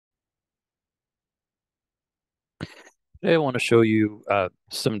Today I want to show you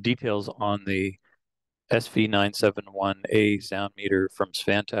some details on the SV971A sound meter from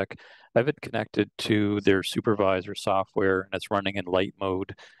Svantek. I have it connected to their supervisor software and it's running in light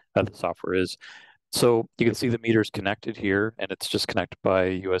mode. The software is. So you can see the meter is connected here and it's just connected by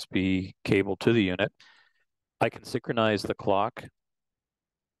USB cable to the unit. I can synchronize the clock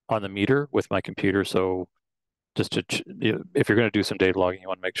on the meter with my computer. So just to, if you're going to do some data logging, you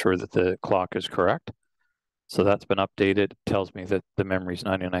want to make sure that the clock is correct. So that's been updated. It tells me that the memory is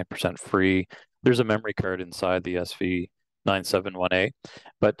 99% free. There's a memory card inside the SV971A.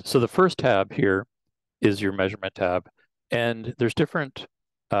 But so the first tab here is your measurement tab. And there's different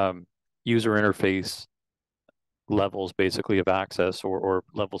user interface levels basically of access or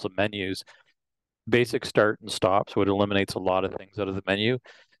levels of menus. Basic start and stop, so it eliminates a lot of things out of the menu.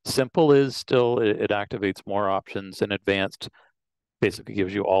 Simple is still, it activates more options, and advanced basically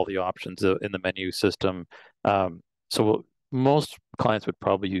gives you all the options in the menu system. So most clients would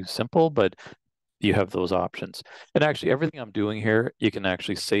probably use simple, but you have those options. And actually, everything I'm doing here, you can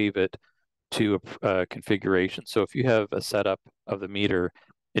actually save it to a configuration. So if you have a setup of the meter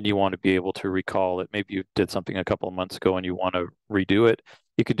and you want to be able to recall it, maybe you did something a couple of months ago and you want to redo it,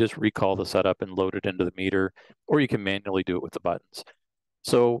 you could just recall the setup and load it into the meter, or you can manually do it with the buttons.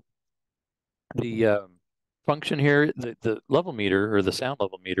 So the function here, the level meter or the sound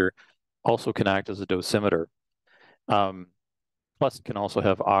level meter also can act as a dosimeter. Plus, it can also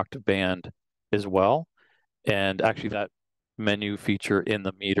have octave band as well. And actually, that menu feature in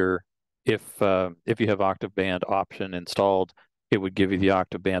the meter, if you have octave band option installed, it would give you the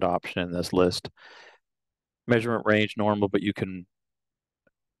octave band option in this list. Measurement range normal, but you can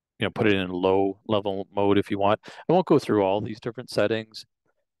put it in low level mode if you want. I won't go through all these different settings.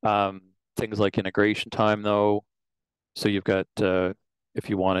 Things like integration time though. So you've got if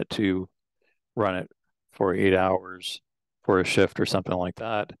you want it to run it for 8 hours for a shift or something like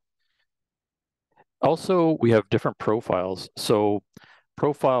that. Also, we have different profiles. So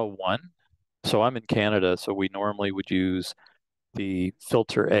profile 1, so I'm in Canada, so we normally would use the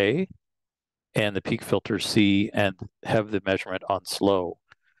filter A and the peak filter C and have the measurement on slow.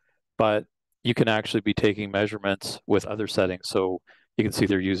 But you can actually be taking measurements with other settings. So you can see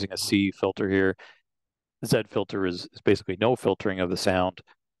they're using a C filter here. Z filter is basically no filtering of the sound.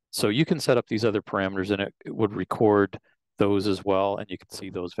 So you can set up these other parameters and it would record those as well, and you can see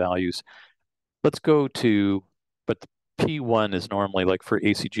those values. Let's go to, but the P1 is normally like for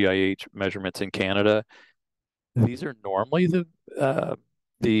ACGIH measurements in Canada. These are normally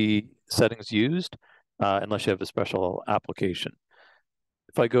the settings used, unless you have a special application.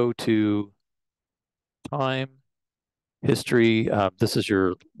 If I go to time, history, this is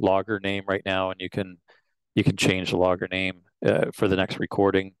your logger name right now, and you can change the logger name for the next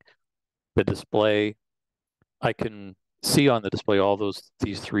recording. The display, I can see on the display all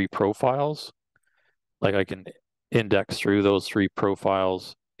these three profiles. Like I can index through those three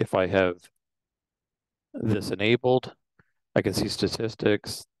profiles if I have this enabled. I can see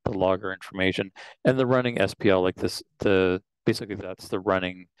statistics, the logger information, and the running SPL like this. Basically that's the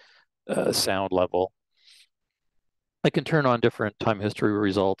running sound level. I can turn on different time history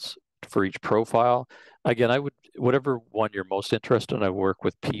results for each profile. Again, I would, whatever one you're most interested in, I work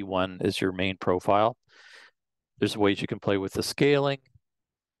with P1 as your main profile. There's ways you can play with the scaling,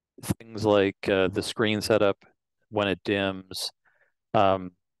 things like the screen setup, when it dims, the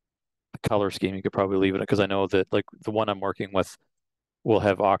color scheme, you could probably leave it because I know that like the one I'm working with will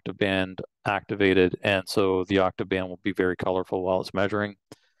have octave band activated, and so the octave band will be very colorful while it's measuring.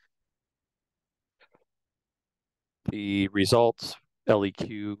 The results,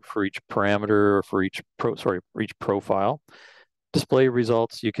 LEQ for each parameter or for each profile. Display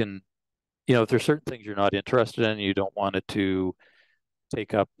results, you can, if there's certain things you're not interested in, you don't want it to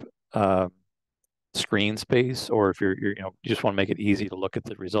take up screen space, or if you just want to make it easy to look at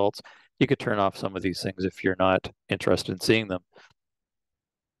the results, you could turn off some of these things if you're not interested in seeing them.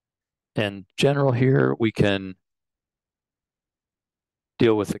 In general here, we can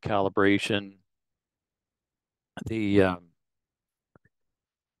deal with the calibration.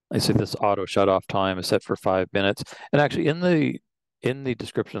 I say this auto shut off time is set for 5 minutes. And actually in the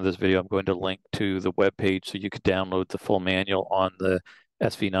description of this video, I'm going to link to the web page so you could download the full manual on the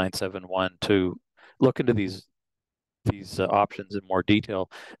SV971 to look into these options in more detail.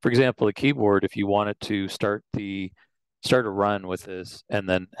 For example, the keyboard, if you wanted to start a run with this and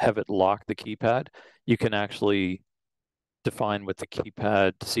then have it lock the keypad, you can actually define what the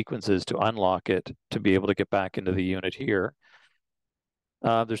keypad sequence is to unlock it to be able to get back into the unit here.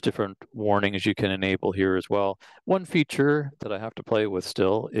 There's different warnings you can enable here as well. One feature that I have to play with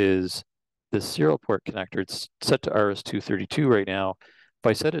still is this serial port connector, it's set to RS-232 right now. If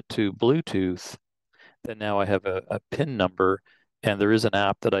I set it to Bluetooth, then now I have a PIN number, and there is an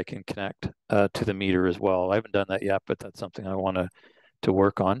app that I can connect to the meter as well. I haven't done that yet, but that's something I want to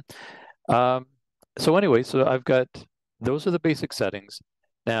work on. So anyway, so I've got, those are the basic settings.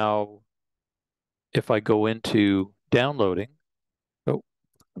 Now, if I go into downloading, oh,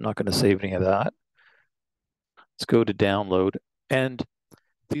 I'm not going to save any of that. Let's go to download. And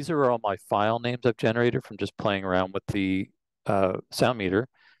these are all my file names I've generated from just playing around with the sound meter.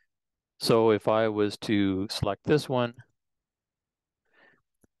 So if I was to select this one,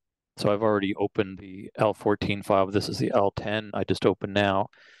 so I've already opened the L14 file. This is the L10 I just opened now.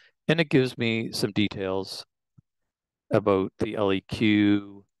 And it gives me some details about the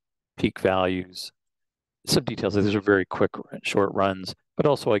LEQ, peak values, some details. These are very quick, short runs, but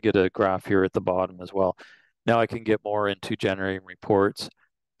also I get a graph here at the bottom as well. Now I can get more into generating reports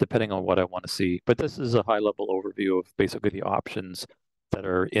depending on what I want to see. But this is a high-level overview of basically the options that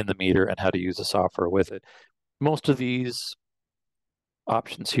are in the meter and how to use the software with it. Most of these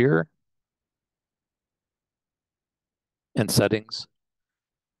options here and settings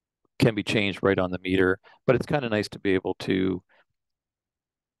can be changed right on the meter, but it's kind of nice to be able to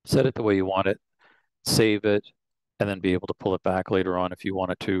set it the way you want it, save it, and then be able to pull it back later on if you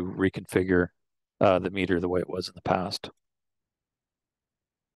wanted to reconfigure the meter the way it was in the past.